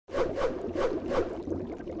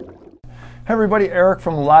Hey everybody, Eric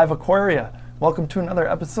from LiveAquaria. Welcome to another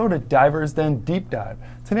episode of Divers Den Deep Dive.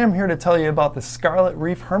 Today I'm here to tell you about the Scarlet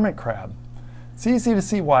Reef Hermit Crab. It's easy to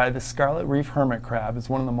see why the Scarlet Reef Hermit Crab is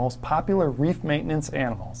one of the most popular reef maintenance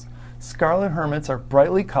animals. Scarlet hermits are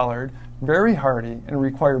brightly colored, very hardy, and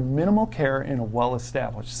require minimal care in a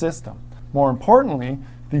well-established system. More importantly,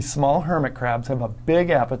 these small hermit crabs have a big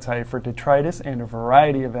appetite for detritus and a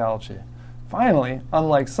variety of algae. Finally,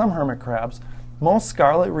 unlike some hermit crabs, most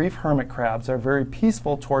Scarlet Reef hermit crabs are very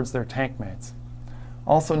peaceful towards their tank mates.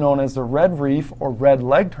 Also known as the red reef or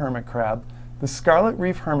red-legged hermit crab, the Scarlet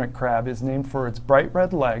Reef hermit crab is named for its bright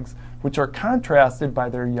red legs, which are contrasted by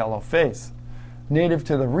their yellow face. Native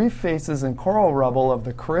to the reef faces and coral rubble of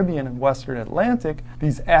the Caribbean and Western Atlantic,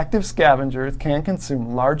 these active scavengers can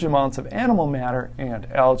consume large amounts of animal matter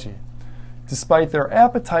and algae. Despite their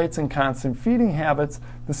appetites and constant feeding habits,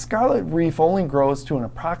 the Scarlet Reef only grows to an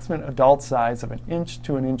approximate adult size of 1 inch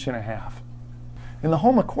to 1.5 inches. In the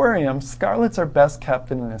home aquarium, scarlets are best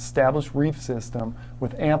kept in an established reef system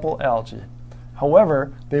with ample algae.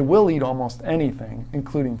 However, they will eat almost anything,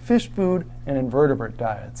 including fish food and invertebrate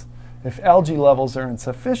diets. If algae levels are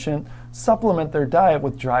insufficient, supplement their diet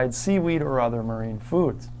with dried seaweed or other marine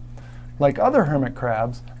foods. Like other hermit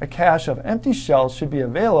crabs, a cache of empty shells should be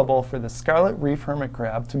available for the Scarlet Reef hermit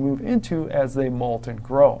crab to move into as they molt and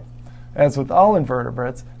grow. As with all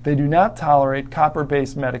invertebrates, they do not tolerate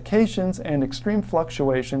copper-based medications and extreme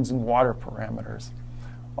fluctuations in water parameters.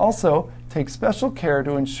 Also, take special care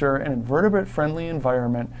to ensure an invertebrate-friendly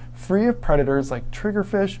environment free of predators like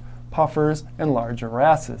triggerfish, puffers, and large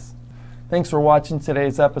wrasses. Thanks for watching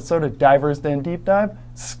today's episode of Divers Den Deep Dive,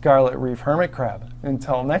 Scarlet Reef Hermit Crab.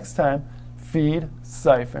 Until next time, feed,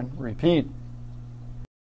 siphon, repeat.